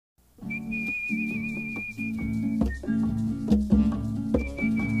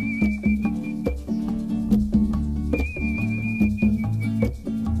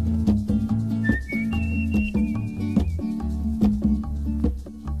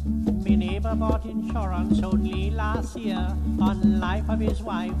neighbor bought insurance only last year on life of his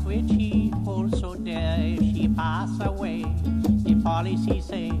wife, which he holds so dear. If she pass away, the policy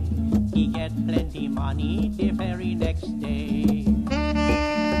say he get plenty money the very next day.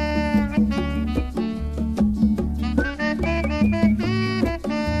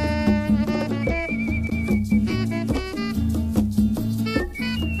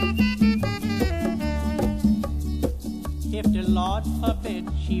 If the Lord forbid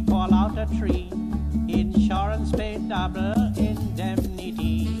she fall out a tree, insurance pay double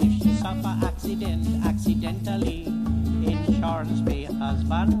indemnity. If she suffer accidentally, insurance pay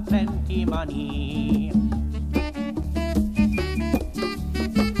husband plenty money.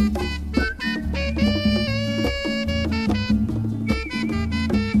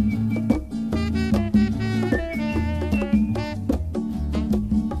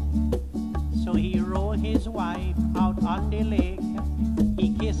 So he rowed his wife out on the lake.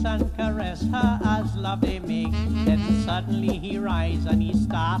 He kiss and caress her as love they make. Then suddenly he rise and he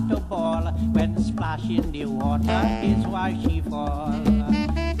start to bawl. When splash in the water, his wife she fall.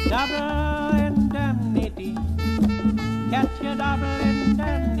 Double indemnity, get your double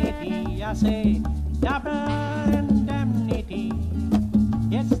indemnity. I say double indemnity,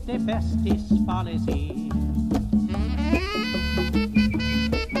 it's the bestest policy.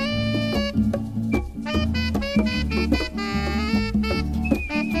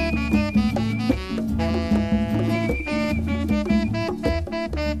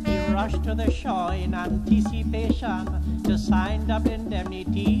 To the shore in anticipation to sign double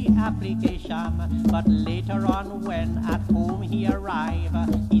indemnity application. But later on, when at home he arrive,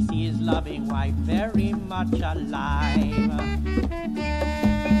 he sees his loving wife very much alive.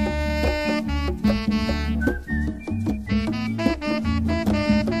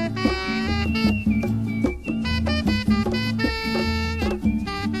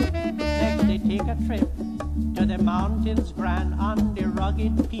 Next they take a trip to the mountains grand. On the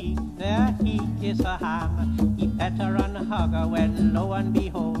rugged peak there he kiss her hand. He pet her and hug her when lo and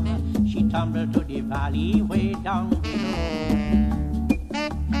behold she tumbled to the valley way down below.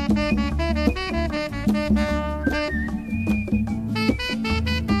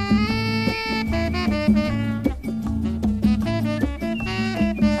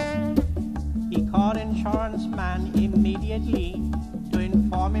 He called insurance man immediately to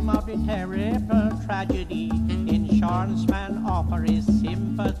inform him of the terrible tragedy. Insurance man offer his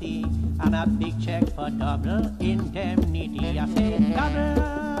sympathy and a big check for double indemnity. I say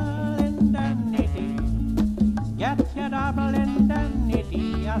double indemnity, get your double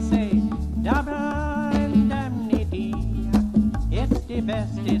indemnity. I say double indemnity, it's the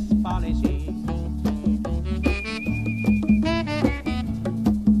bestest policy.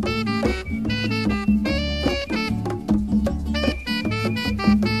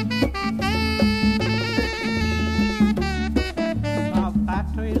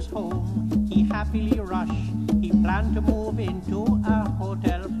 Happily rush, he planned to move into a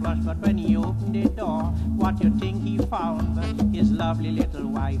hotel flush. But when he opened the door, what you think he found? His lovely little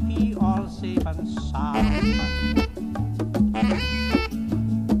wifey, all safe and sound.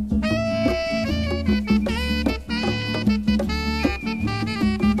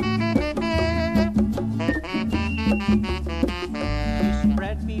 He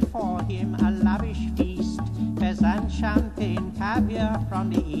spread before him a lavish feast, pheasant, champagne, caviar from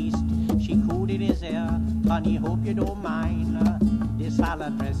the east. She cooed in his ear, honey, hope you don't mind, this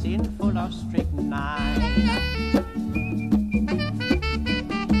salad dressing full of strychnine.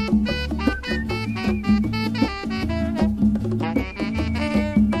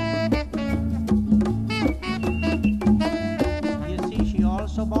 You see, she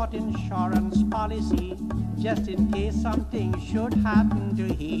also bought insurance policy, just in case something should happen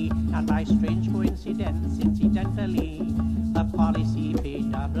to he. And by strange coincidence, incidentally, the policy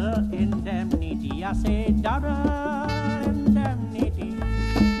paid double indemnity. I say double indemnity,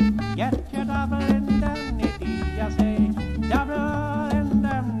 get your double indemnity. I say double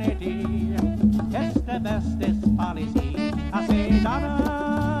indemnity, it's the bestest policy. I say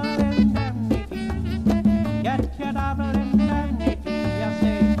double indemnity, get your double indemnity. I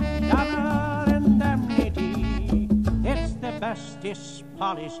say double indemnity, it's the bestest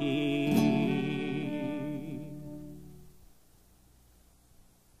policy.